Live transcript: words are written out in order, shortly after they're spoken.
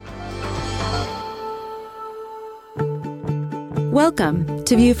Welcome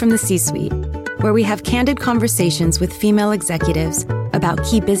to View from the C-Suite, where we have candid conversations with female executives about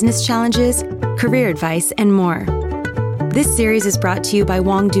key business challenges, career advice, and more. This series is brought to you by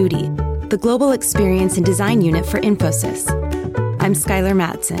Wong Doody, the Global Experience and Design Unit for Infosys. I'm Skylar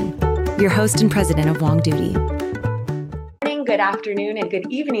Matson, your host and president of Wong Doody. Good afternoon and good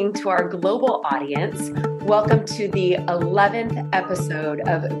evening to our global audience. Welcome to the 11th episode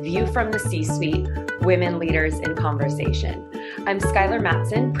of View from the C-Suite, Women Leaders in Conversation. I'm Skylar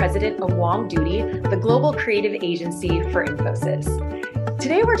Matson, president of Wong Doody, the global creative agency for Infosys.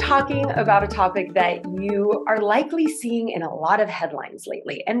 Today we're talking about a topic that you are likely seeing in a lot of headlines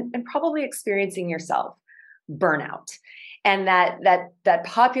lately and probably experiencing yourself, burnout. And that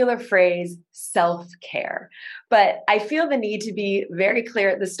popular phrase, self-care. But I feel the need to be very clear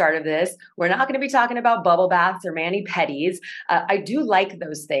at the start of this. We're not going to be talking about bubble baths or mani-pedis. I do like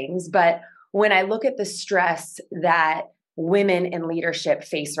those things, but when I look at the stress that women in leadership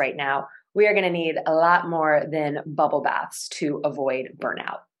face right now, we are going to need a lot more than bubble baths to avoid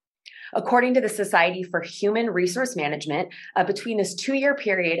burnout. According to the Society for Human Resource Management, between this 2-year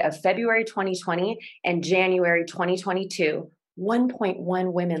period of February 2020 and January 2022,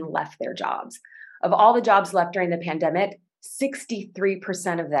 1.1 women left their jobs. Of all the jobs left during the pandemic,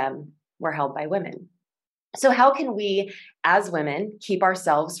 63% of them were held by women. So how can we, as women, keep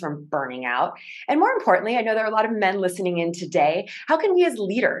ourselves from burning out? And more importantly, I know there are a lot of men listening in today. How can we as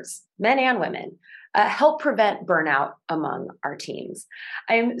leaders, men and women, help prevent burnout among our teams?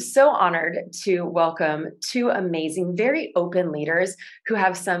 I am so honored to welcome two amazing, very open leaders who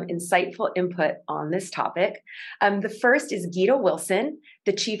have some insightful input on this topic. The first is Gita Wilson,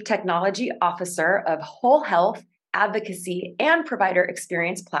 the Chief Technology Officer of Whole Health, Advocacy, and Provider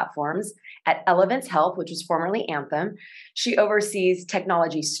Experience Platforms at Elevance Health, which was formerly Anthem. She oversees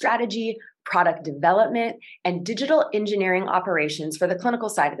technology strategy, product development, and digital engineering operations for the clinical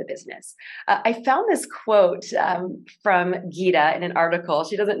side of the business. I found this quote from Gita in an article.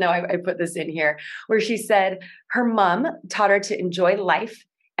 She doesn't know I put this in here, where she said her mom taught her to enjoy life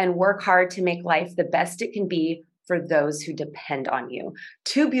and work hard to make life the best it can be for those who depend on you.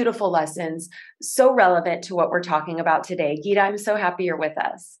 Two beautiful lessons, so relevant to what we're talking about today. Gita, I'm so happy you're with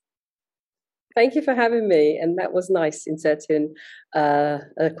us. Thank you for having me. And that was nice, inserting a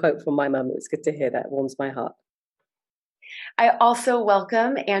quote from my mum. It was good to hear that. It warms my heart. I also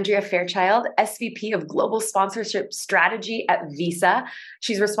welcome Andrea Fairchild, SVP of Global Sponsorship Strategy at Visa.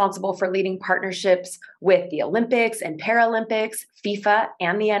 She's responsible for leading partnerships with the Olympics and Paralympics, FIFA,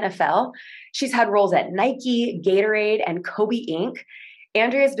 and the NFL. She's had roles at Nike, Gatorade, and Kobe Inc.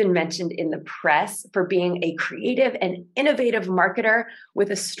 Andrea has been mentioned in the press for being a creative and innovative marketer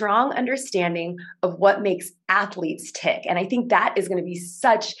with a strong understanding of what makes athletes tick. And I think that is going to be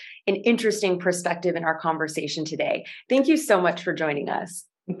such an interesting perspective in our conversation today. Thank you so much for joining us.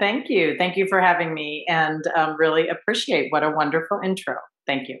 Thank you. Thank you for having me, and really appreciate what a wonderful intro.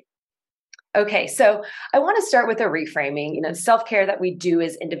 Thank you. Okay, so I want to start with a reframing. Self-care that we do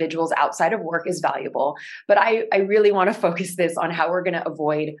as individuals outside of work is valuable, but I really want to focus this on how we're going to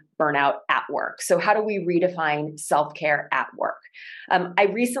avoid burnout at work. So how do we redefine self-care at work? I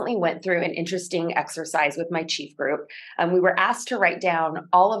recently went through an interesting exercise with my chief group. We were asked to write down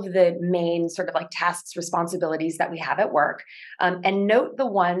all of the main sort of like tasks, responsibilities that we have at work, and note the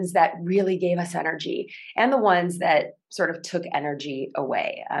ones that really gave us energy and the ones that sort of took energy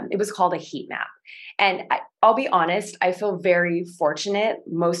away. It was called a heat map. And I'll be honest, I feel very fortunate.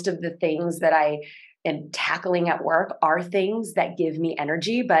 Most of the things that I am tackling at work are things that give me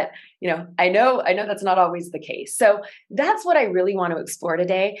energy, but I know that's not always the case. So that's what I really want to explore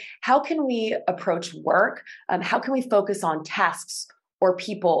today. How can we approach work? How can we focus on tasks or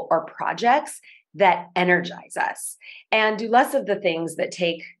people or projects that energize us and do less of the things that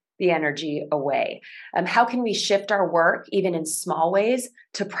take the energy away? How can we shift our work, even in small ways,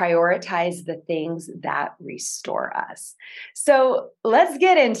 to prioritize the things that restore us? So let's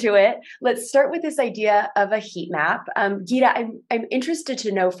get into it. Let's start with this idea of a heat map. Gita, I'm interested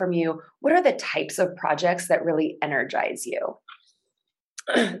to know from you, what are the types of projects that really energize you?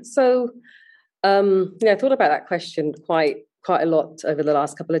 So, I thought about that question quite a lot over the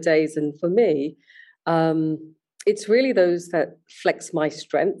last couple of days. And for me, it's really those that flex my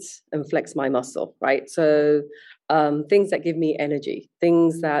strengths and flex my muscle, right? So things that give me energy,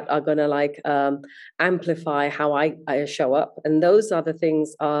 things that are going to amplify how I show up. And those are the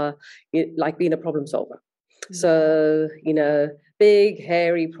things like being a problem solver. Mm-hmm. So, big,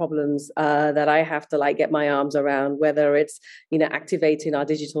 hairy problems that I have to get my arms around, whether it's, activating our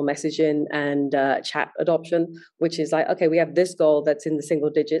digital messaging and chat adoption, which is okay, we have this goal that's in the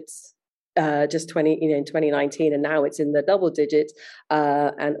single digits. just in 2019, and now it's in the double digits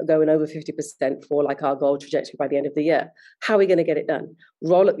and going over 50% for like our goal trajectory by the end of the year. How are we going to get it done?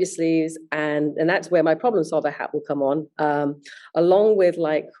 Roll up your sleeves, and that's where my problem solver hat will come on, along with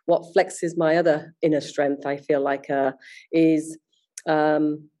like what flexes my other inner strength. I feel like is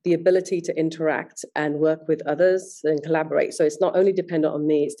the ability to interact and work with others and collaborate. So it's not only dependent on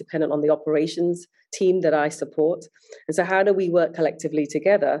me, it's dependent on the operations team that I support. And so how do we work collectively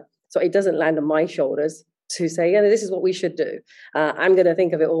together so it doesn't land on my shoulders to say, yeah, this is what we should do. I'm going to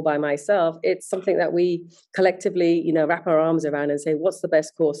think of it all by myself. It's something that we collectively, wrap our arms around and say, what's the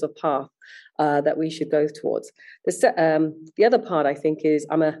best course of path that we should go towards? The other part, I think, is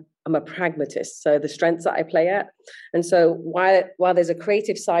I'm a pragmatist. So the strengths that I play at. And so while there's a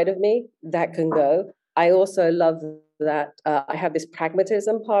creative side of me that can go, I also love that I have this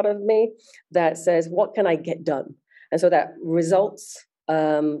pragmatism part of me that says, what can I get done? And so that results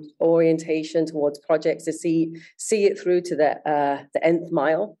orientation towards projects to see it through to the nth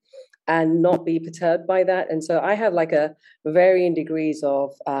mile and not be perturbed by that. And so I have like a varying degrees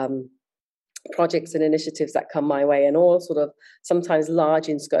of projects and initiatives that come my way, and all sort of sometimes large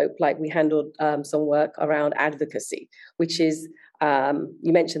in scope. Like we handled some work around advocacy, which is,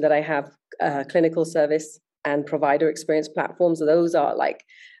 you mentioned that I have clinical service and provider experience platforms. So those are like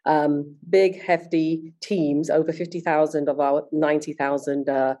big, hefty teams, over 50,000 of our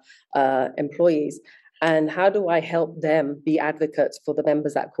 90,000 employees. And how do I help them be advocates for the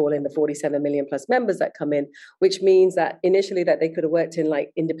members that call in, the 47 million plus members that come in, which means that initially that they could have worked in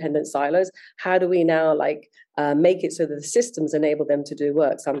like independent silos. How do we now make it so that the systems enable them to do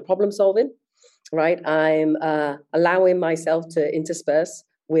work? So I'm problem solving, right? I'm allowing myself to intersperse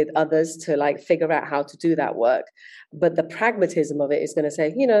with others to figure out how to do that work. But the pragmatism of it is going to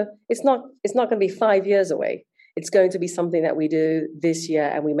say, it's not going to be 5 years away. It's going to be something that we do this year,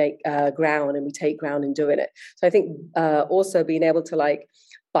 and we make ground, and we take ground in doing it. So I think also being able to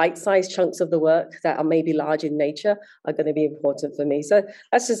bite-sized chunks of the work that are maybe large in nature are going to be important for me. So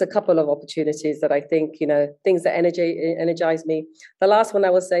that's just a couple of opportunities that I think, things that energize me. The last one I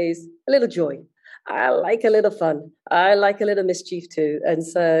will say is a little joy. I like a little fun. I like a little mischief too. And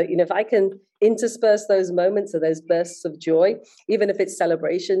so, if I can intersperse those moments or those bursts of joy, even if it's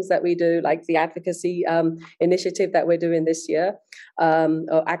celebrations that we do, like the advocacy initiative that we're doing this year,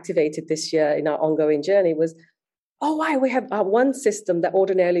 or activated this year in our ongoing journey, was, oh, why we have one system that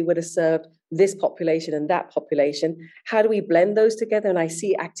ordinarily would have served this population and that population. How do we blend those together? And I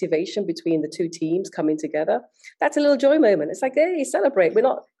see activation between the two teams coming together. That's a little joy moment. It's like, hey, celebrate. We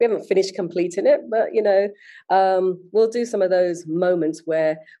haven't finished completing it, but we'll do some of those moments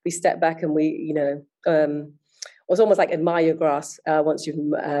where we step back and we, it's almost like admire your grass once you've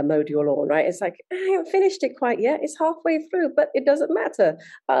mowed your lawn, right? It's like, I haven't finished it quite yet. It's halfway through, but it doesn't matter.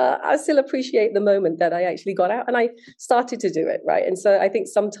 I still appreciate the moment that I actually got out and I started to do it, right? And so I think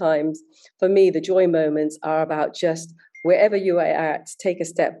sometimes for me, the joy moments are about just wherever you are at, take a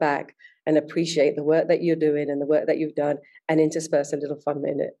step back and appreciate the work that you're doing and the work that you've done, and intersperse a little fun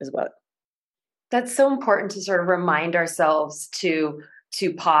in it as well. That's so important to sort of remind ourselves to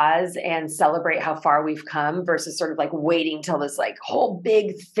pause and celebrate how far we've come versus sort of waiting till this whole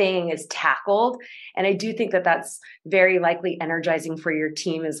big thing is tackled. And I do think that that's very likely energizing for your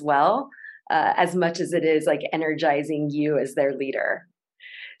team as well, as much as it is energizing you as their leader.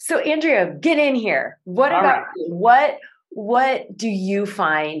 So Andrea, get in here. What about what do you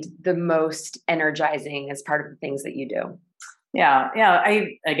find the most energizing as part of the things that you do? Yeah.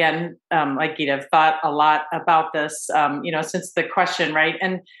 I, again, like Geeta, have thought a lot about this, since the question, right?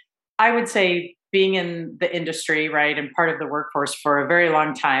 And I would say being in the industry, right, and part of the workforce for a very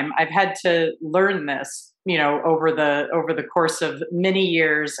long time, I've had to learn this, over the course of many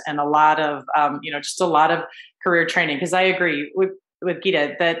years and a lot of, just a lot of career training. Because I agree with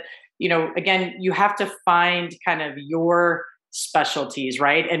Geeta that, again, you have to find kind of your specialties,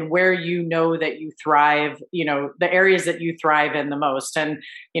 right? And where that you thrive, the areas that you thrive in the most. And,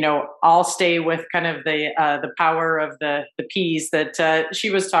 I'll stay with kind of the power of the P's that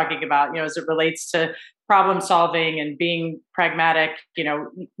she was talking about, as it relates to problem solving and being pragmatic.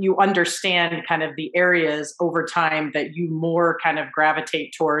 You understand kind of the areas over time that you more kind of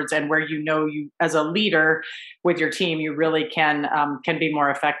gravitate towards, and where you as a leader with your team, you really can be more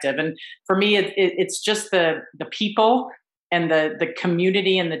effective. And for me, it's just the people and the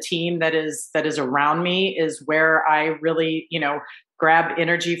community and the team that is around me is where I really, grab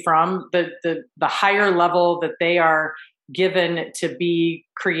energy from. The higher level that they are given to be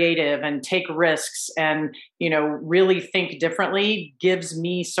creative and take risks and, really think differently gives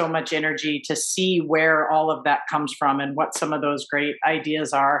me so much energy to see where all of that comes from and what some of those great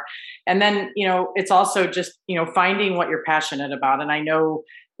ideas are. And then, it's also just, finding what you're passionate about. And I know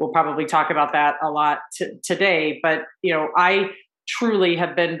we'll probably talk about that a lot today, but, I truly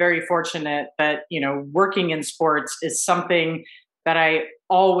have been very fortunate that, working in sports is something that I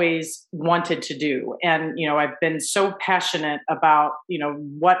always wanted to do. And, I've been so passionate about,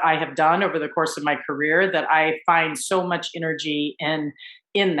 what I have done over the course of my career that I find so much energy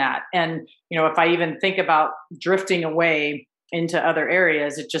in that. And, if I even think about drifting away into other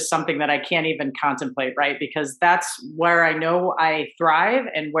areas, it's just something that I can't even contemplate, right? Because that's where I know I thrive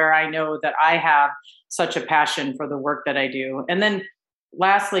and where I know that I have such a passion for the work that I do. And then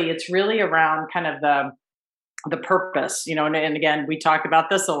lastly, it's really around kind of the purpose, and again, we talk about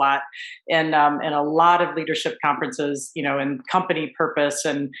this a lot in a lot of leadership conferences, and company purpose.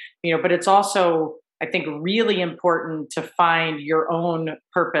 And, but it's also, I think, really important to find your own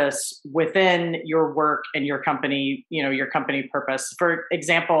purpose within your work and your company, your company purpose. For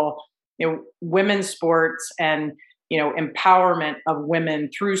example, women's sports and, empowerment of women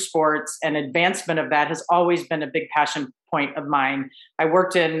through sports and advancement of that has always been a big passion point of mine. I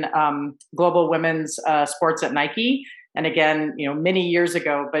worked in global women's sports at Nike. And again, many years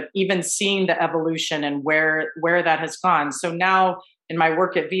ago, but even seeing the evolution and where that has gone. So now in my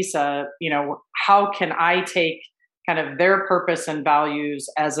work at Visa, how can I take kind of their purpose and values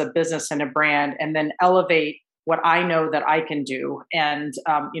as a business and a brand and then elevate what I know that I can do and,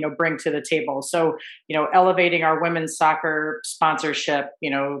 bring to the table. So, elevating our women's soccer sponsorship,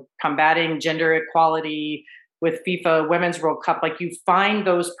 combating gender equality with FIFA Women's World Cup, like you find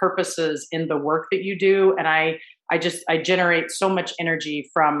those purposes in the work that you do. And I generate so much energy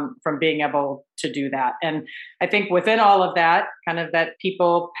from being able to do that. And I think within all of that, kind of that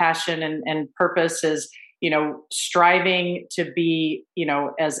people, passion and purpose is, striving to be,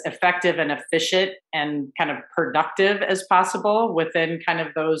 as effective and efficient and kind of productive as possible within kind of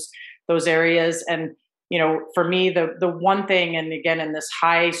those areas. And, for me, the one thing, and again, in this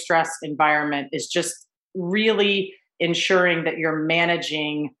high stress environment is just really ensuring that you're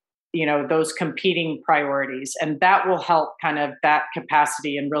managing, those competing priorities. And that will help kind of that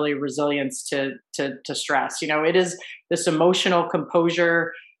capacity and really resilience to stress. It is this emotional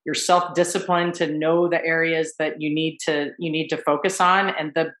composure, your self-discipline to know the areas that you need to focus on.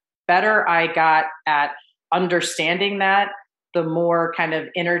 And the better I got at understanding that, the more kind of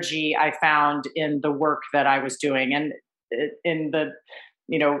energy I found in the work that I was doing. And in the,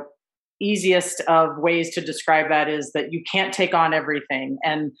 easiest of ways to describe that is that you can't take on everything.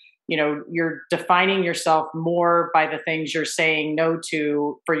 And, you're defining yourself more by the things you're saying no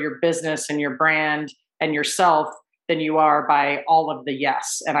to for your business and your brand and yourself than you are by all of the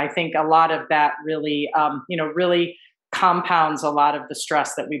yes. And I think a lot of that really, really compounds a lot of the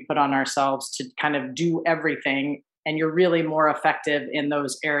stress that we put on ourselves to kind of do everything. And you're really more effective in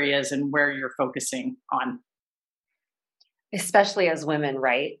those areas and where you're focusing on. Especially as women,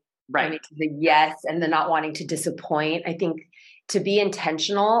 right? Right. I mean, the yes and the not wanting to disappoint. I think to be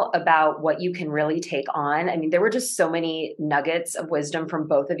intentional about what you can really take on. I mean, there were just so many nuggets of wisdom from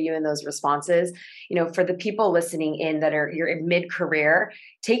both of you in those responses. For the people listening in that you're in mid-career,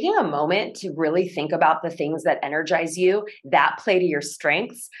 taking a moment to really think about the things that energize you, that play to your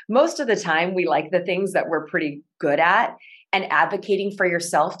strengths. Most of the time, we like the things that we're pretty good at. And advocating for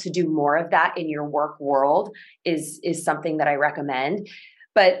yourself to do more of that in your work world is something that I recommend.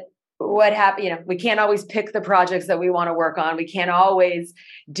 But what happened, we can't always pick the projects that we want to work on. We can't always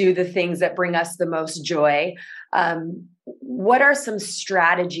do the things that bring us the most joy. What are some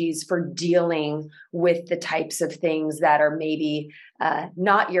strategies for dealing with the types of things that are maybe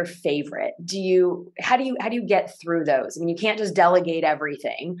not your favorite? How do you get through those? I mean, you can't just delegate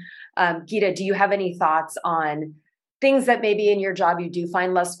everything. Geeta, do you have any thoughts on things that maybe in your job you do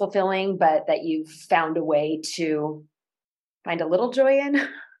find less fulfilling, but that you've found a way to find a little joy in?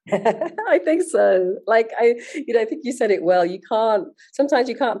 I think so. I think you said it well. Sometimes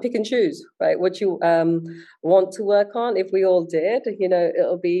you can't pick and choose, right? What you want to work on. If we all did,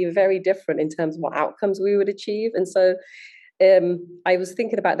 it'll be very different in terms of what outcomes we would achieve. And so I was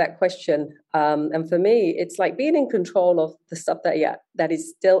thinking about that question. And for me, it's like being in control of the stuff that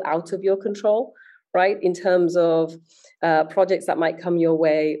is still out of your control, right? In terms of projects that might come your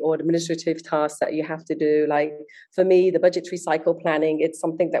way or administrative tasks that you have to do. Like for me, the budgetary cycle planning, it's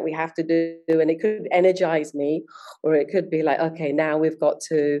something that we have to do, and it could energize me, or it could be like, okay, now we've got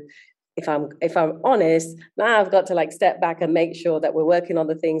to if I'm honest, now I've got to like step back and make sure that we're working on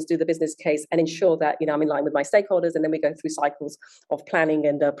the things, do the business case, and ensure that, you know, I'm in line with my stakeholders, and then we go through cycles of planning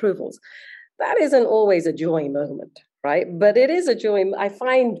and approvals. That isn't always a joy moment, right? But it is a joy. I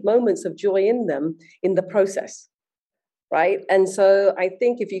find moments of joy in them in the process, right? And so I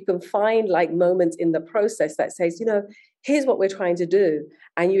think if you can find like moments in the process that says, you know, here's what we're trying to do,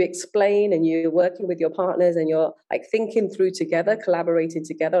 and you explain and you're working with your partners and you're like thinking through together, collaborating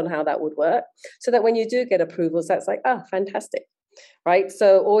together on how that would work, so that when you do get approvals, that's like, oh, fantastic, right?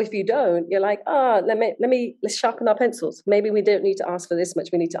 So, or if you don't, you're like, oh, let's sharpen our pencils. Maybe we don't need to ask for this much,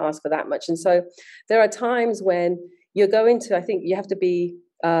 we need to ask for that much. And so there are times when you're going to, I think you have to be,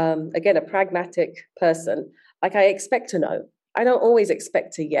 again, a pragmatic person. Like, I expect to know. I don't always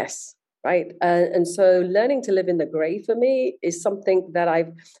expect a yes, right? And so learning to live in the gray for me is something that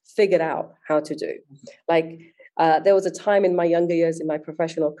I've figured out how to do. Like, there was a time in my younger years in my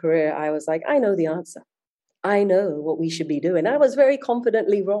professional career, I was like, I know the answer. I know what we should be doing. I was very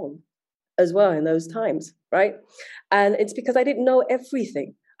confidently wrong as well in those times, right? And it's because I didn't know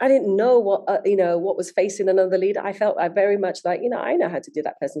everything. I didn't know what what was facing another leader. I felt very much like, I know how to do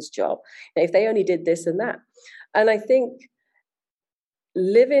that person's job. If they only did this and that. And I think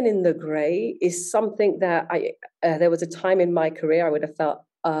living in the gray is something that there was a time in my career I would have felt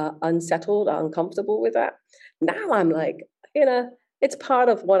unsettled, uncomfortable with that. Now I'm like, it's part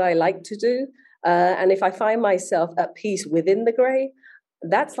of what I like to do. And if I find myself at peace within the gray,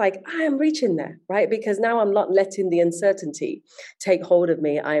 that's like, I am reaching there, right? Because now I'm not letting the uncertainty take hold of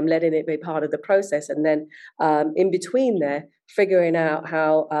me. I am letting it be part of the process. And then in between there, figuring out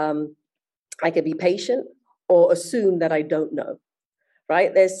how I can be patient or assume that I don't know,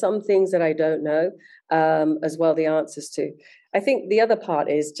 right? There's some things that I don't know as well, the answers to. I think the other part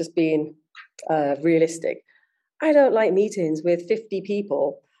is just being realistic. I don't like meetings with 50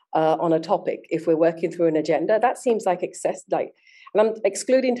 people on a topic if we're working through an agenda. That seems like excess, and I'm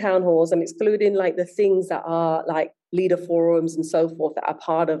excluding town halls, I'm excluding like the things that are like leader forums and so forth that are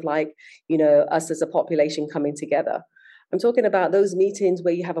part of like, us as a population coming together. I'm talking about those meetings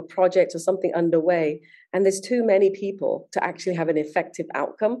where you have a project or something underway and there's too many people to actually have an effective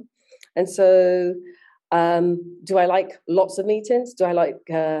outcome. And so do I like lots of meetings? Do I like,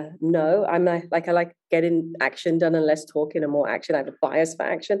 no, I like getting action done and less talking and more action. I have a bias for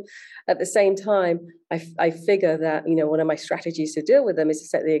action. At the same time, I figure that, one of my strategies to deal with them is to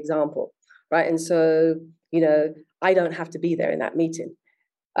set the example, right? And so, I don't have to be there in that meeting.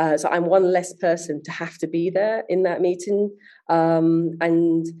 So I'm one less person to have to be there in that meeting.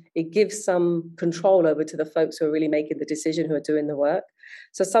 And it gives some control over to the folks who are really making the decision, who are doing the work.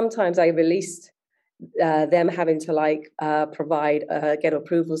 So sometimes I released them having to provide, get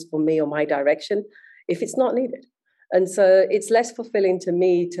approvals for me or my direction if it's not needed. And so it's less fulfilling to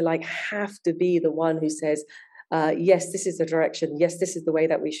me to have to be the one who says, yes, this is the direction. Yes, this is the way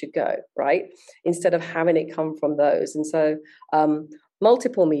that we should go, right? Instead of having it come from those. And so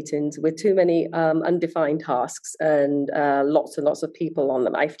multiple meetings with too many undefined tasks and lots and lots of people on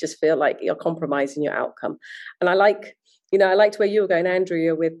them. I just feel like you're compromising your outcome. And I liked where you were going,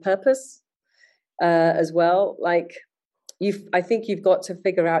 Andrea, with purpose as well. I think you've got to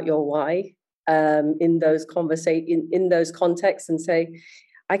figure out your why in those in those contexts and say,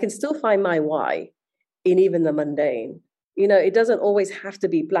 I can still find my why in even the mundane. It doesn't always have to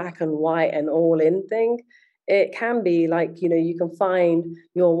be black and white and all in thing. It can be you can find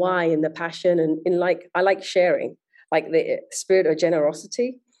your why in the passion and I like sharing, the spirit of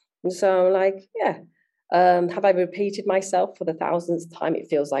generosity. And so I'm like, yeah, have I repeated myself for the thousandth time, it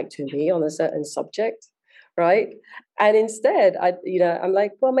feels like, to me on a certain subject, right? And instead, I'm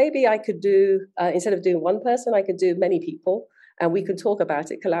like, well, maybe I could do, instead of doing one person, I could do many people and we could talk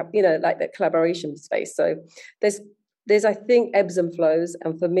about it, that collaboration space. So there's, I think, ebbs and flows.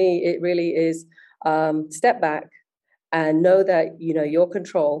 And for me, it really is step back and know that, your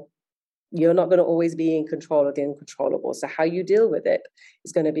control, you're not going to always be in control of the uncontrollable. So how you deal with it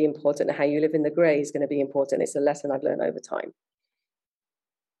is going to be important. And how you live in the gray is going to be important. It's a lesson I've learned over time.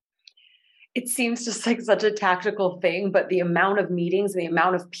 It seems just like such a tactical thing, but the amount of meetings and the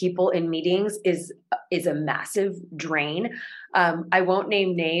amount of people in meetings is a massive drain. I won't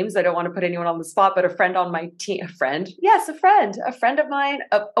name names. I don't want to put anyone on the spot, but a friend on my team, a friend of mine,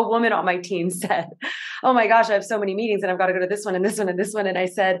 a woman on my team said, oh my gosh, I have so many meetings and I've got to go to this one and this one and this one. And I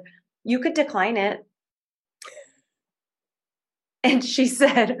said, you could decline it. And she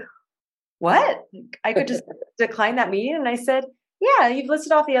said, what? I could just decline that meeting? And I said, yeah, you've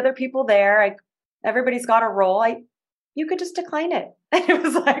listed off the other people there. Everybody's got a role. You could just decline it. And it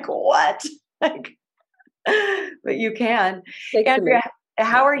was like, what? But you can.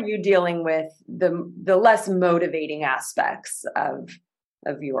 how are you dealing with the less motivating aspects of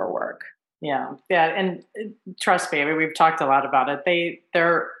your work? Yeah. And trust me, I mean, we've talked a lot about it.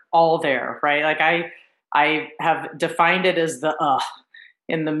 They're all there, right? Like I have defined it as the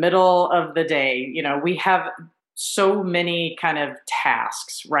in the middle of the day. We have so many kind of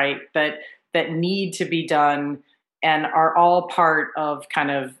tasks, right, that need to be done and are all part of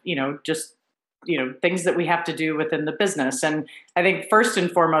kind of, just, things that we have to do within the business. And I think first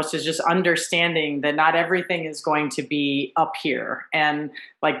and foremost is just understanding that not everything is going to be up here and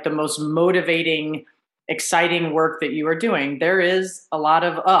like the most motivating, exciting work that you are doing. There is a lot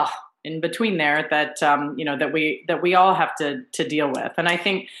of in between there that that we all have to deal with. And I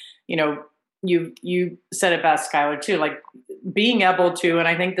think you said it best, Skylar, too, like being able to, and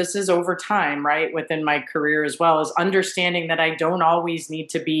I think this is over time, right, within my career as well, is understanding that I don't always need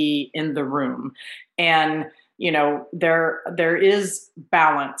to be in the room. And there is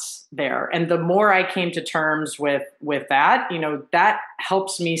balance there. And the more I came to terms with that, that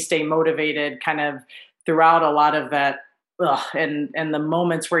helps me stay motivated kind of throughout a lot of that. And the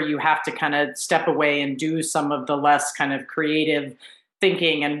moments where you have to kind of step away and do some of the less kind of creative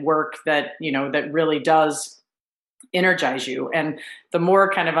thinking and work that, that really does energize you. And the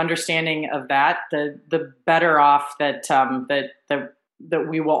more kind of understanding of that, the better off that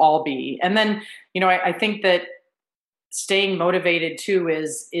we will all be. And then, I think that staying motivated too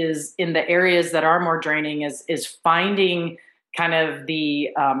is in the areas that are more draining is finding kind of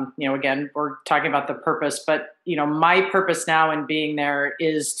the, again, we're talking about the purpose, but, my purpose now in being there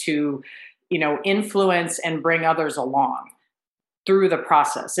is to, influence and bring others along through the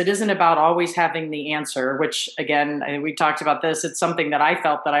process. It isn't about always having the answer, which again, we talked about this. It's something that I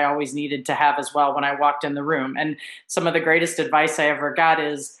felt that I always needed to have as well when I walked in the room. And some of the greatest advice I ever got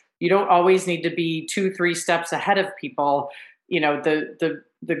is you don't always need to be 2-3 steps ahead of people.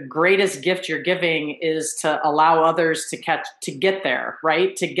 The greatest gift you're giving is to allow others to get there,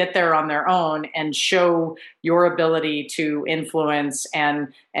 right? To get there on their own and show your ability to influence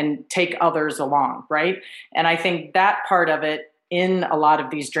and take others along, right? And I think that part of it in a lot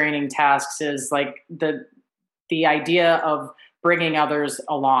of these draining tasks is like the idea of bringing others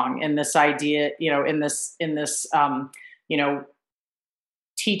along, and this idea, in this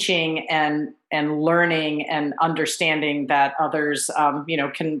teaching and learning and understanding that others,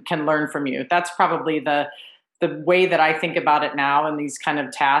 can learn from you. That's probably the way that I think about it now. And these kind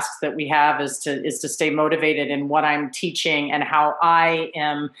of tasks that we have is to stay motivated in what I'm teaching and how I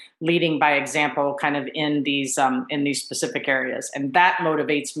am leading by example, kind of in these specific areas. And that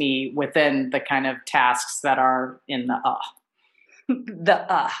motivates me within the kind of tasks that are in the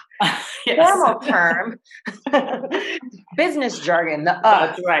yes. Formal term, business jargon,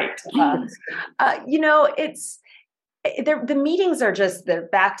 That's right. It's the meetings are just they're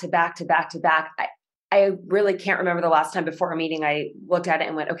back to back to back to back. I really can't remember the last time before a meeting I looked at it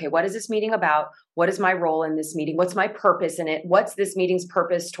and went, okay, what is this meeting about? What is my role in this meeting? What's my purpose in it? What's this meeting's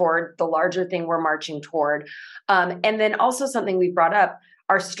purpose toward the larger thing we're marching toward? And then also something we brought up,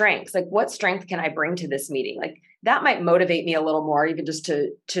 our strengths. Like, what strength can I bring to this meeting? Like, that might motivate me a little more, even just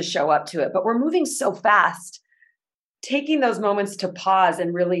to show up to it. But we're moving so fast, taking those moments to pause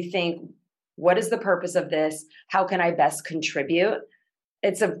and really think, what is the purpose of this? How can I best contribute?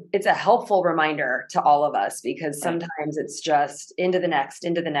 It's a helpful reminder to all of us, because sometimes it's just into the next.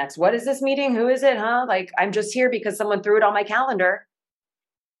 What is this meeting? Who is it? Huh? Like, I'm just here because someone threw it on my calendar.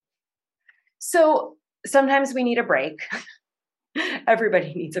 So sometimes we need a break.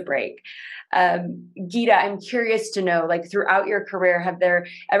 Everybody needs a break. Geeta, I'm curious to know, like, throughout your career, have there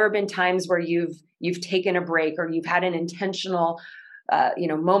ever been times where you've taken a break, or you've had an intentional,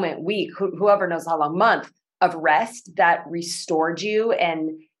 moment, week, whoever knows how long, month of rest that restored you?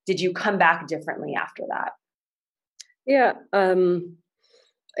 And did you come back differently after that? Yeah,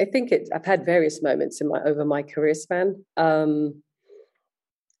 I think I've had various moments over my career span. And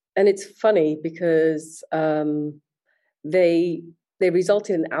it's funny because they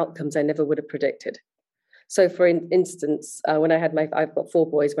resulted in outcomes I never would have predicted. So, for instance, when I've got 4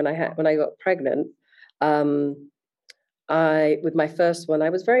 boys. When I got pregnant, with my first one,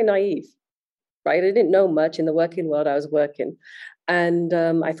 I was very naive, right? I didn't know much in the working world. I was working, and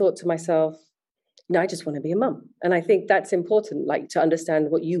I thought to myself, I just want to be a mum. And I think that's important, like, to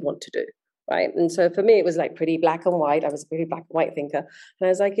understand what you want to do, right? And so for me, it was like pretty black and white. I was a pretty black and white thinker, and I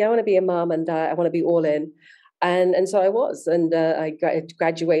was like, I want to be a mum, and I want to be all in. And so I was, and I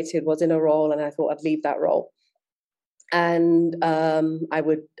graduated, was in a role, and I thought I'd leave that role. And I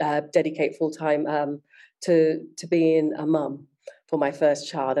would dedicate full time to being a mum. for my first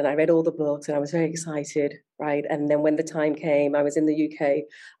child, and I read all the books, and I was very excited, right? And then when the time came, I was in the UK,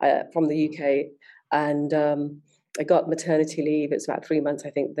 from the UK, and I got maternity leave. It was about 3 months, I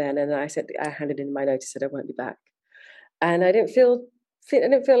think, then, and I handed in my notice that I won't be back, and I didn't feel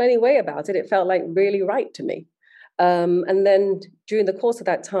any way about it. It felt like really right to me. And then during the course of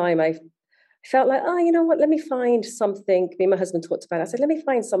that time, I felt like, oh, you know what, let me find something. Me and my husband talked about it. I said, let me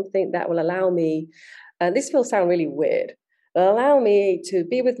find something that will allow me, and this will sound really weird, allow me to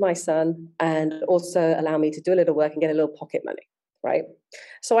be with my son and also allow me to do a little work and get a little pocket money, right?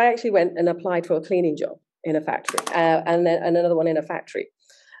 So I actually went and applied for a cleaning job in a factory, and then another one in a factory.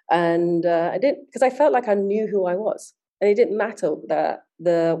 And I didn't, because I felt like I knew who I was. And it didn't matter that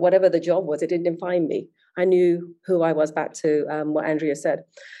whatever the job was, it didn't define me. I knew who I was, back to what Andrea said.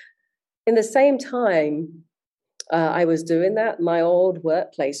 In the same time I was doing that, my old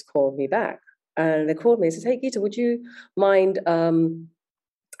workplace called me back. And they called me and said, hey, Geeta, would you mind doing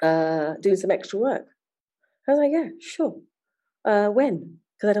some extra work? I was like, yeah, sure. When?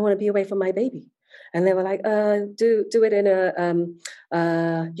 Because I don't want to be away from my baby. And they were like, do it in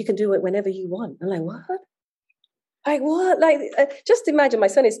you can do it whenever you want. I'm like, what? Like, what? Like, just imagine, my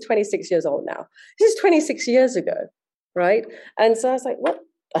son is 26 years old now. This is 26 years ago, right? And so I was like, what?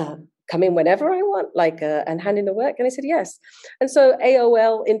 Come in whenever I want, like, and hand in the work? And I said, yes. And so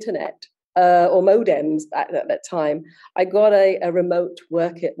AOL internet, or modems at that time, I got a remote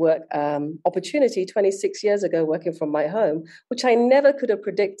work opportunity 26 years ago, working from my home, which I never could have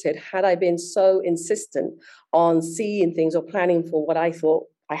predicted had I been so insistent on seeing things or planning for what I thought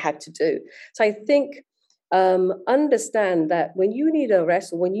I had to do. So I think, understand that when you need a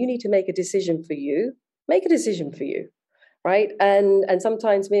rest, or when you need to make a decision for you, make a decision for you, right? And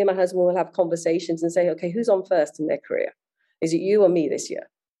sometimes me and my husband will have conversations and say, okay, who's on first in their career? Is it you or me this year?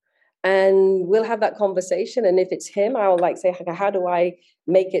 And we'll have that conversation. And if it's him, I'll like say, how do I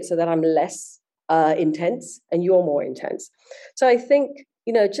make it so that I'm less intense and you're more intense? So I think,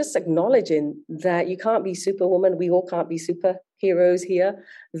 just acknowledging that you can't be superwoman. We all can't be superheroes here.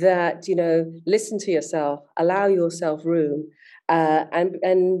 That, listen to yourself, allow yourself room,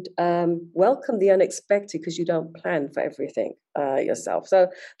 and welcome the unexpected, because you don't plan for everything yourself. So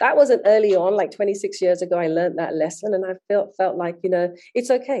that wasn't early on, like 26 years ago, I learned that lesson, and I felt like,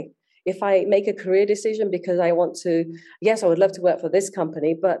 it's okay. If I make a career decision because I want to, yes, I would love to work for this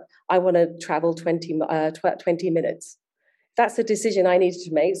company, but I want to travel 20 minutes. That's a decision I needed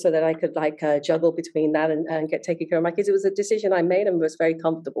to make so that I could juggle between that and get taking care of my kids. It was a decision I made and was very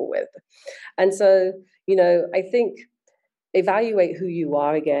comfortable with. And so, I think evaluate who you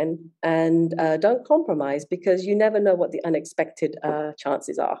are again, and don't compromise, because you never know what the unexpected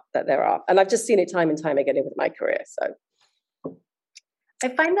chances are that there are. And I've just seen it time and time again with my career. So I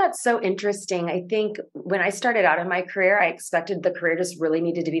find that so interesting. I think when I started out in my career, I expected the career just really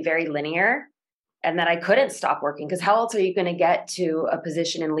needed to be very linear, and that I couldn't stop working, because how else are you going to get to a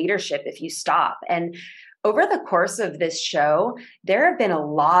position in leadership if you stop? And over the course of this show, there have been a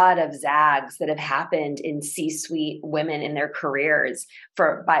lot of zags that have happened in C-suite women in their careers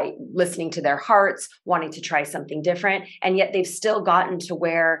by listening to their hearts, wanting to try something different, and yet they've still gotten to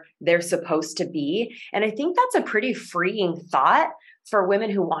where they're supposed to be. And I think that's a pretty freeing thought for women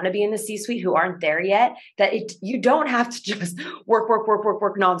who want to be in the C-suite, who aren't there yet, that you don't have to just work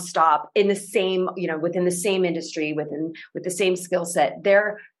nonstop in the same, within the same industry, with the same skill set.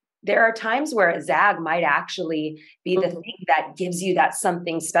 There are times where a zag might actually be the thing that gives you that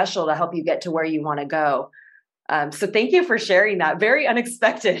something special to help you get to where you want to go. So thank you for sharing that. Very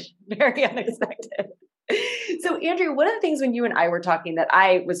unexpected, very unexpected. So Andrea, one of the things when you and I were talking that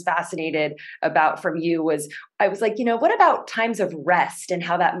I was fascinated about from you was, I was like, what about times of rest and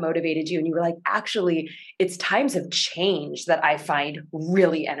how that motivated you? And you were like, actually, it's times of change that I find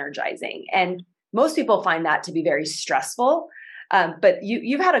really energizing. And most people find that to be very stressful. But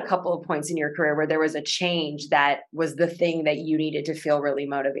you've had a couple of points in your career where there was a change that was the thing that you needed to feel really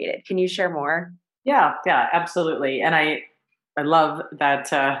motivated. Can you share more? Yeah, absolutely. And I love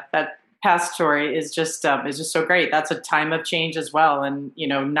that that past story is just so great. That's a time of change as well, and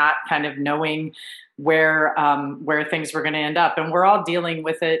not kind of knowing where things were going to end up, and we're all dealing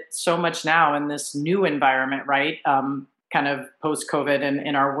with it so much now in this new environment, right? Kind of post COVID and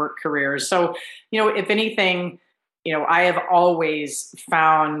in our work careers. So if anything, I have always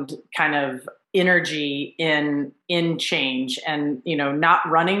found kind of energy in change, and not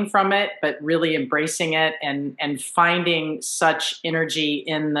running from it, but really embracing it and finding such energy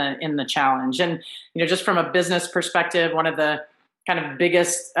in the challenge. And just from a business perspective, one of the kind of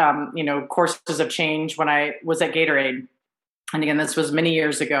biggest courses of change when I was at Gatorade And again, this was many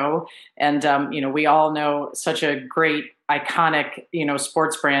years ago. And, we all know such a great, iconic,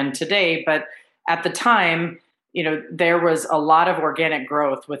 sports brand today. But at the time, there was a lot of organic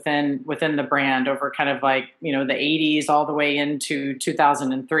growth within the brand over kind of like, the 80s all the way into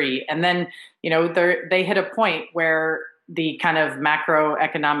 2003. And then, they hit a point where the kind of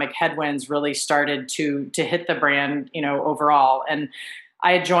macroeconomic headwinds really started to hit the brand, overall. And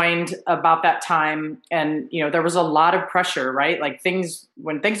I had joined about that time, and there was a lot of pressure, right? Like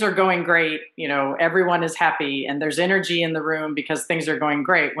when things are going great, everyone is happy and there's energy in the room because things are going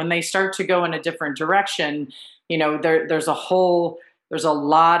great. When they start to go in a different direction, there's a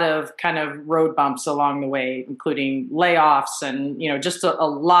lot of kind of road bumps along the way, including layoffs and just a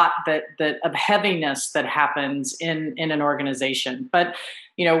lot that of heaviness that happens in an organization. But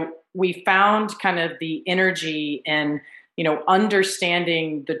we found kind of the energy in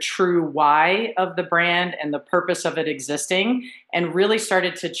understanding the true why of the brand and the purpose of it existing, and really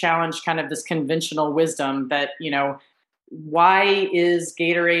started to challenge kind of this conventional wisdom that, why is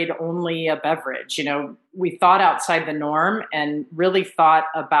Gatorade only a beverage? We thought outside the norm and really thought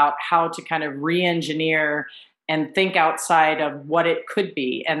about how to kind of re-engineer and think outside of what it could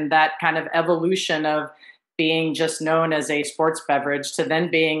be. And that kind of evolution of being just known as a sports beverage to then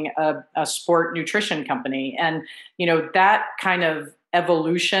being a sport nutrition company. And, that kind of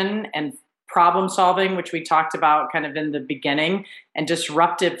evolution and problem solving, which we talked about kind of in the beginning, and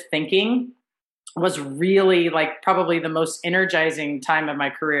disruptive thinking was really like probably the most energizing time of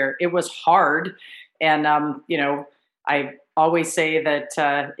my career. It was hard. And, I always say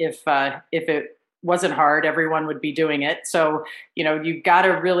that if it wasn't hard, everyone would be doing it. So, you got to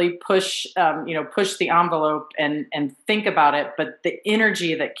really push the envelope and think about it. But the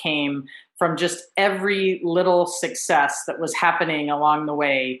energy that came from just every little success that was happening along the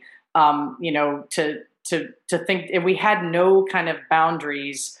way, to think, and we had no kind of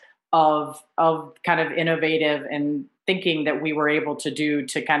boundaries of kind of innovative and thinking that we were able to do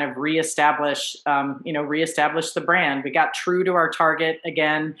to kind of reestablish the brand. We got true to our target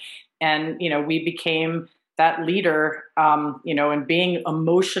again. And, we became that leader, and being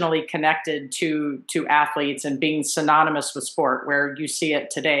emotionally connected to athletes and being synonymous with sport where you see it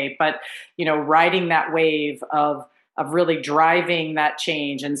today. But, riding that wave of really driving that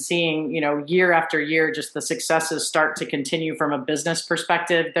change and seeing, year after year, just the successes start to continue from a business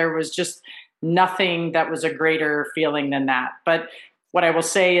perspective. There was just nothing that was a greater feeling than that. But what I will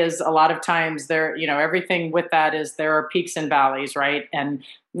say is a lot of times there, everything with that is there are peaks and valleys, right? And,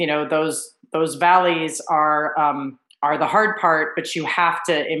 those valleys are the hard part, but you have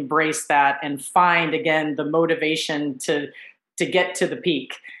to embrace that and find, again, the motivation to get to the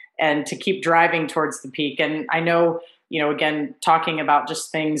peak and to keep driving towards the peak. And I know, again, talking about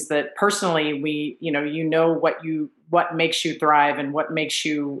just things that personally what makes you thrive and what makes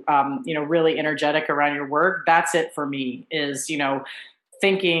you, really energetic around your work. That's it for me is,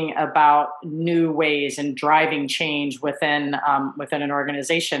 thinking about new ways and driving change within an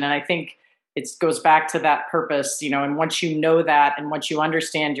organization. And I think it goes back to that purpose, and once you know that, and once you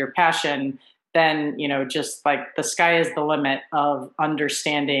understand your passion, then, just like the sky is the limit of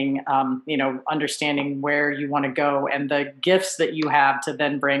understanding where you want to go and the gifts that you have to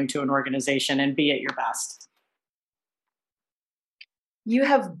then bring to an organization and be at your best. You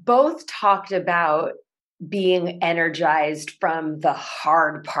have both talked about being energized from the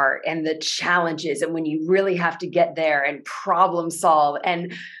hard part and the challenges and when you really have to get there and problem solve.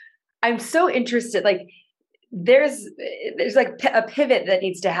 And I'm so interested, like there's like a pivot that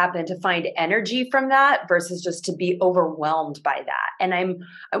needs to happen to find energy from that versus just to be overwhelmed by that. And I'm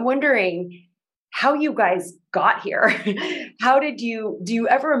wondering how you guys got here. Do you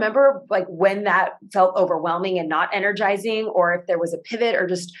ever remember like when that felt overwhelming and not energizing, or if there was a pivot or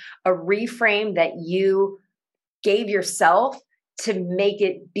just a reframe that you gave yourself to make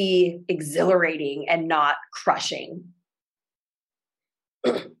it be exhilarating and not crushing?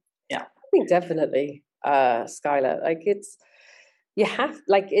 Yeah, I think definitely, Skylar,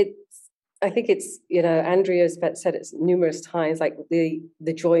 I think it's, Andrea's said it numerous times, like the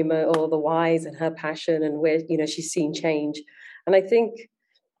joy or the whys and her passion and where, she's seen change. And I think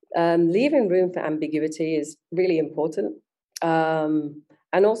leaving room for ambiguity is really important. And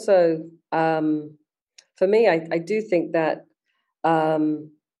also, for me, I do think that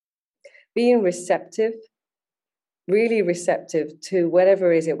being really receptive to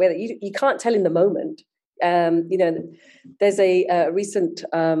whatever is it, whether you can't tell in the moment. There's a recent...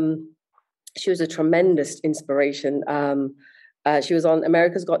 she was a tremendous inspiration. She was on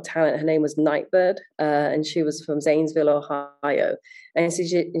America's Got Talent. Her name was Nightbird, and she was from Zanesville, Ohio. And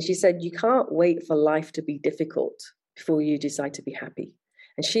she said, you can't wait for life to be difficult before you decide to be happy.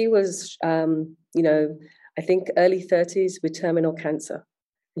 And she was, I think early 30s with terminal cancer.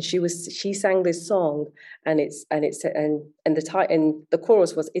 And she sang this song, and the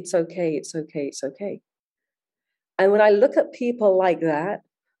chorus was, "It's okay, it's okay, it's okay." And when I look at people like that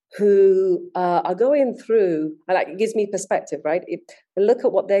who are going through, and it gives me perspective, right? Look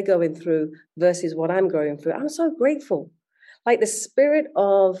at what they're going through versus what I'm going through. I'm so grateful. Like the spirit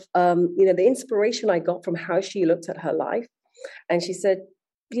of, the inspiration I got from how she looked at her life. And she said,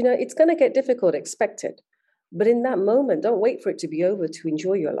 it's going to get difficult, expect it. But in that moment, don't wait for it to be over to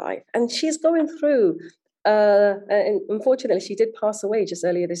enjoy your life. And she's going through, and unfortunately, she did pass away just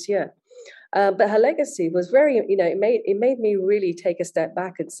earlier this year. But her legacy was very, it made me really take a step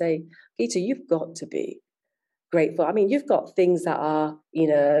back and say, Geeta, you've got to be grateful. I mean, you've got things that are,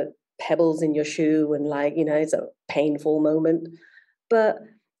 pebbles in your shoe and it's a painful moment. But,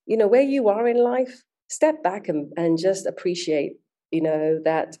 where you are in life, step back and just appreciate,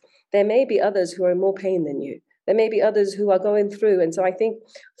 that there may be others who are in more pain than you. There may be others who are going through. And so I think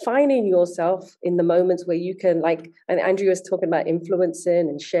finding yourself in the moments where you can, and Andrea was talking about influencing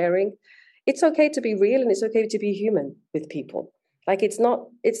and sharing, it's okay to be real and it's okay to be human with people. It's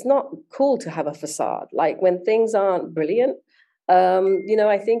not cool to have a facade. When things aren't brilliant,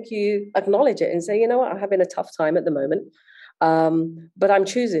 I think you acknowledge it and say, you know what, I'm having a tough time at the moment, but I'm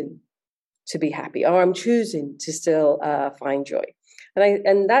choosing to be happy, or I'm choosing to still find joy.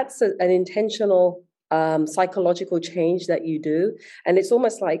 And that's an intentional psychological change that you do. And it's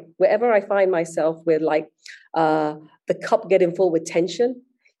almost like wherever I find myself with the cup getting full with tension,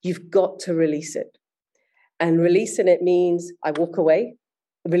 you've got to release it. And releasing it means I walk away.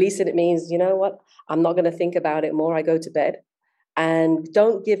 Releasing it means, you know what, I'm not going to think about it more. I go to bed. And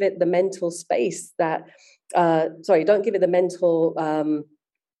don't give it the mental space don't give it the mental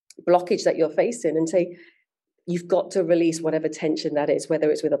blockage that you're facing, and say, you've got to release whatever tension that is,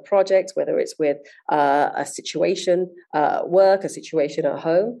 whether it's with a project, whether it's with a situation at work, a situation at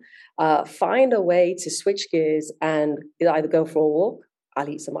home. Find a way to switch gears and either go for a walk. I'll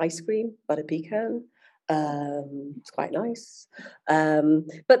eat some ice cream, butter pecan. It's quite nice.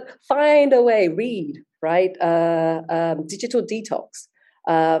 But find a way, read, right? Digital detox.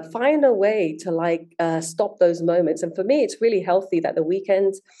 Find a way to stop those moments. And for me, it's really healthy that the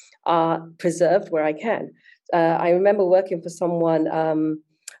weekends are preserved where I can. I remember working for someone,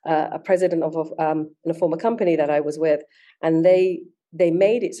 a president of in a former company that I was with, and they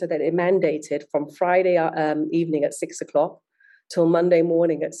made it so that it mandated from Friday evening at 6:00 till Monday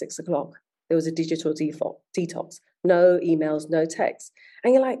morning at 6:00. There was a digital detox, no emails, no texts.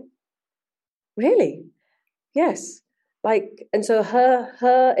 And you're like, really? Yes. And so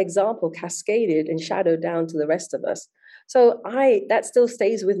her example cascaded and shadowed down to the rest of us. So that still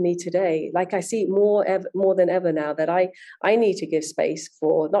stays with me today. I see more than ever now that I need to give space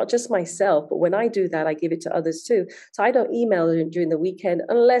for not just myself, but when I do that, I give it to others too. So I don't email during the weekend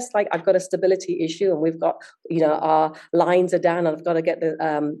unless I've got a stability issue and we've got, our lines are down and I've got to get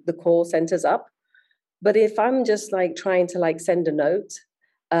the call centers up. But if I'm just trying to send a note,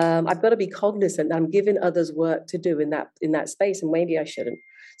 I've got to be cognizant that I'm giving others work to do in that space, and maybe I shouldn't.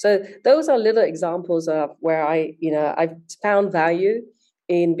 So those are little examples of where I've found value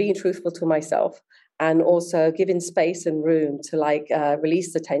in being truthful to myself, and also giving space and room to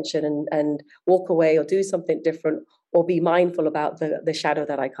release the tension and walk away or do something different, or be mindful about the shadow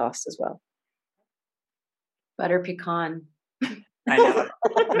that I cast as well. Butter pecan. I know.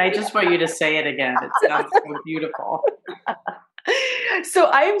 And I just want you to say it again. It sounds so beautiful. So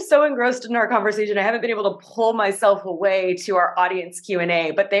I am so engrossed in our conversation. I haven't been able to pull myself away to our audience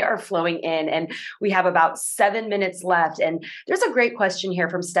Q&A, but they are flowing in, and we have about 7 minutes left. And there's a great question here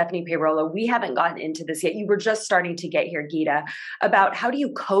from Stephanie Payrola. We haven't gotten into this yet. You were just starting to get here, Geeta, about how do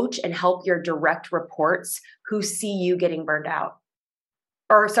you coach and help your direct reports who see you getting burned out?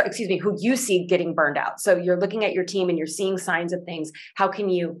 Who you see getting burned out. So you're looking at your team and you're seeing signs of things. How can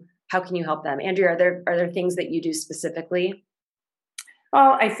you help them? Andrea, are there things that you do specifically?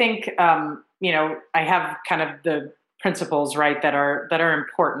 Well, I think, I have kind of the principles, right, that are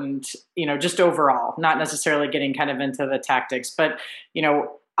important, just overall, not necessarily getting kind of into the tactics, but,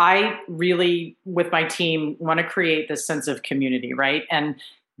 I really, with my team, want to create this sense of community, right? And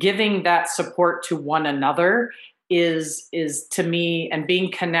giving that support to one another is to me, and being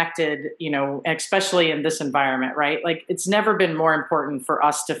connected, especially in this environment, right? It's never been more important for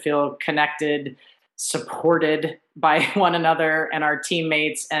us to feel connected, supported by one another and our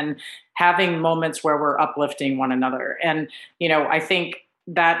teammates, and having moments where we're uplifting one another. And, I think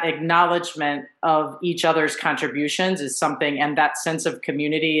that acknowledgement of each other's contributions is something, and that sense of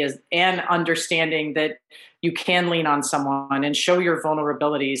community and understanding that you can lean on someone and show your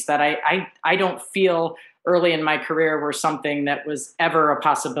vulnerabilities that I don't feel early in my career were something that was ever a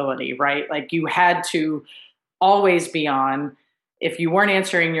possibility, right? Like you had to always be on. If you weren't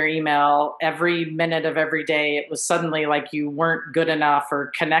answering your email every minute of every day, it was suddenly like you weren't good enough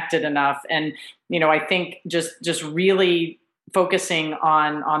or connected enough. And, I think just really focusing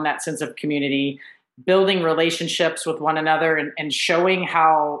on that sense of community, building relationships with one another and showing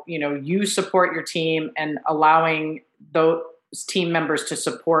how, you support your team and allowing those team members to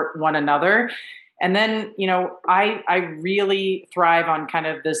support one another. And then, I really thrive on kind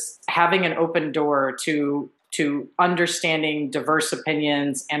of this having an open door to understanding diverse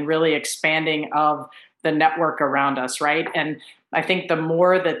opinions and really expanding of the network around us, right? And I think the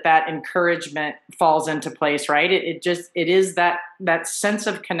more that encouragement falls into place, right, it is that sense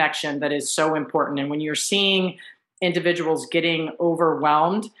of connection that is so important. And when you're seeing individuals getting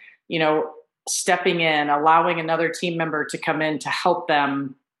overwhelmed, stepping in, allowing another team member to come in to help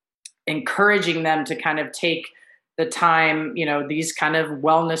them, encouraging them to kind of take the time, these kind of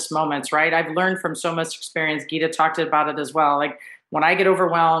wellness moments, right? I've learned from so much experience. Gita talked about it as well. Like when I get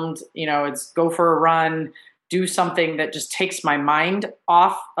overwhelmed, it's go for a run, do something that just takes my mind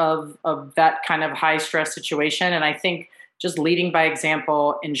off of that kind of high stress situation. And I think just leading by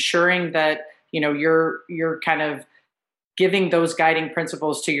example, ensuring that, you're kind of giving those guiding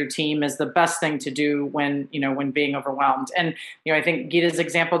principles to your team is the best thing to do when being overwhelmed. And, I think Gita's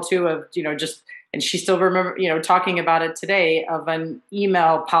example too of, and she still remember, talking about it today of an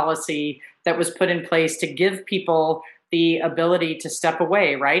email policy that was put in place to give people the ability to step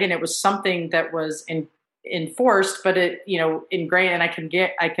away. Right. And it was something that was enforced, but it, ingrained, and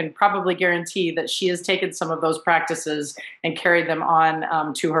I can probably guarantee that she has taken some of those practices and carried them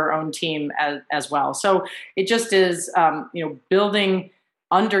on to her own team as well. So it just is, building,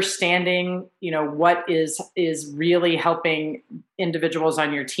 understanding, what is really helping individuals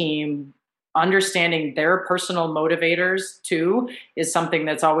on your team. Understanding their personal motivators too is something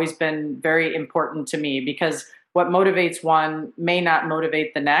that's always been very important to me, because what motivates one may not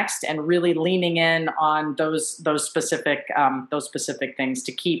motivate the next, and really leaning in on those specific things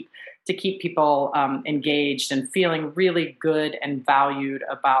to keep people engaged and feeling really good and valued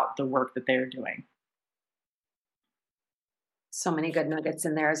about the work that they're doing. So many good nuggets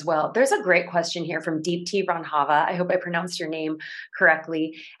in there as well. There's a great question here from Deep T Ranhava. I hope I pronounced your name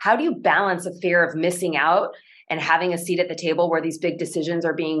correctly. How do you balance a fear of missing out and having a seat at the table where these big decisions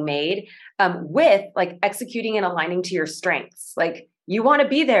are being made with like executing and aligning to your strengths? Like you want to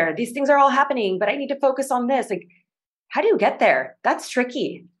be there. These things are all happening, but I need to focus on this. Like, how do you get there? That's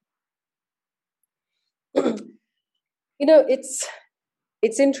tricky.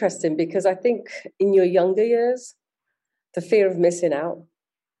 It's interesting because I think in your younger years, the fear of missing out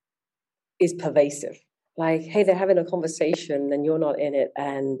is pervasive. Like, hey, they're having a conversation and you're not in it,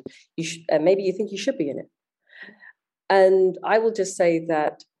 and maybe you think you should be in it. And I will just say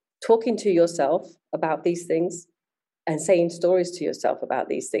that talking to yourself about these things and saying stories to yourself about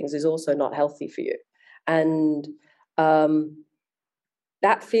these things is also not healthy for you. And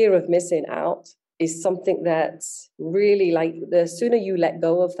that fear of missing out is something that's really like the sooner you let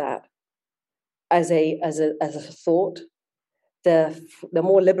go of that as a thought, the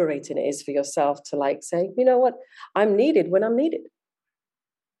more liberating it is for yourself to like say, you know what, I'm needed when I'm needed.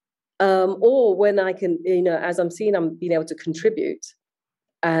 Or when I can, as I'm seeing, I'm being able to contribute.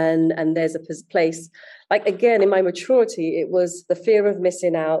 And there's a place, like, again, in my maturity, it was the fear of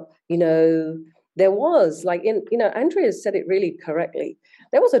missing out. There was like, Andrea said it really correctly.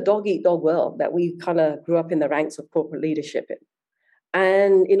 There was a dog eat dog world that we kind of grew up in the ranks of corporate leadership in.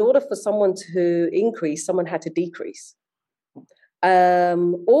 And in order for someone to increase, someone had to decrease.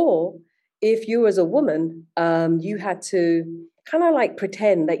 Or if you as a woman, you had to kind of like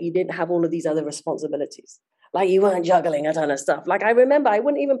pretend that you didn't have all of these other responsibilities. Like you weren't juggling a ton of stuff. Like I remember I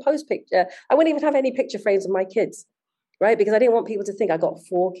wouldn't even I wouldn't even have any picture frames of my kids, right? Because I didn't want people to think I got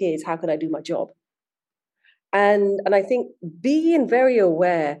 4 kids. How could I do my job? And I think being very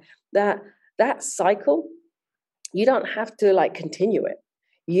aware that cycle, you don't have to like continue it.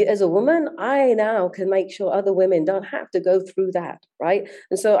 You, as a woman, I now can make sure other women don't have to go through that, right?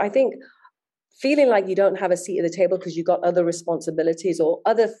 And so I think feeling like you don't have a seat at the table because you've got other responsibilities or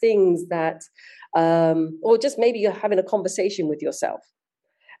other things that, or just maybe you're having a conversation with yourself.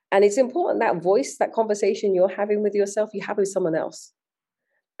 And it's important that voice, that conversation you're having with yourself, you have with someone else.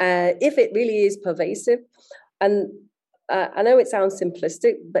 If it really is pervasive, and I know it sounds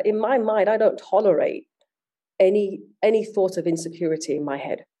simplistic, but in my mind, I don't tolerate any thought of insecurity in my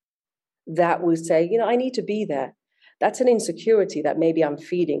head that would say, I need to be there. That's an insecurity that maybe I'm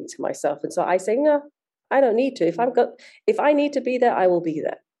feeding to myself. And so I say, no, I don't need to. If I need to be there, I will be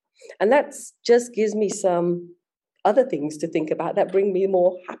there. And that just gives me some other things to think about that bring me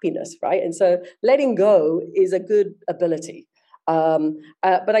more happiness, right? And so letting go is a good ability.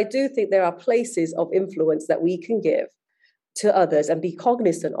 But I do think there are places of influence that we can give to others and be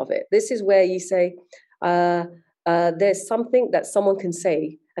cognizant of it. This is where you say, there's something that someone can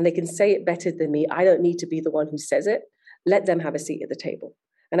say, and they can say it better than me. I don't need to be the one who says it. Let them have a seat at the table.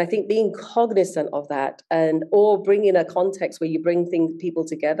 And I think being cognizant of that or bring in a context where you bring people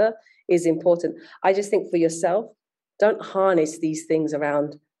together is important. I just think for yourself, don't harness these things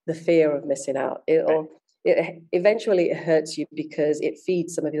around the fear of missing out. Eventually it hurts you because it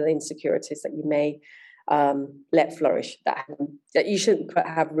feeds some of your insecurities that you may let flourish that you shouldn't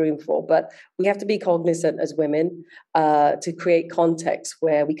have room for. But we have to be cognizant as women to create context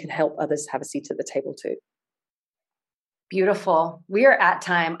where we can help others have a seat at the table too. Beautiful. We are at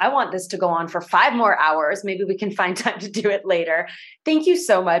time. I want this to go on for 5 more hours. Maybe we can find time to do it later. Thank you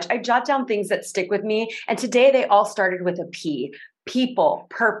so much. I jot down things that stick with me. And today they all started with a P: people,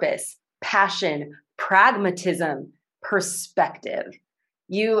 purpose, passion, pragmatism, perspective.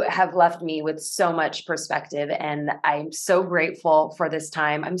 You have left me with so much perspective, and I'm so grateful for this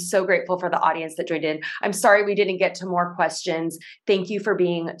time. I'm so grateful for the audience that joined in. I'm sorry we didn't get to more questions. Thank you for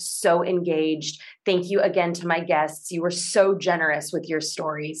being so engaged. Thank you again to my guests. You were so generous with your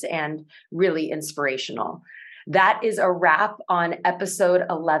stories and really inspirational. That is a wrap on episode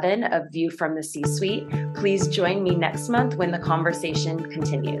 11 of View from the C-Suite. Please join me next month when the conversation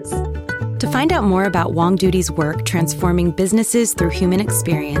continues. To find out more about Wong Doodie's work transforming businesses through human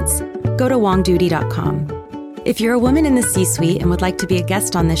experience, go to wongdoodie.com. If you're a woman in the C-Suite and would like to be a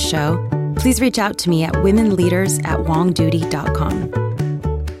guest on this show, please reach out to me at womenleaders@wongdoodie.com.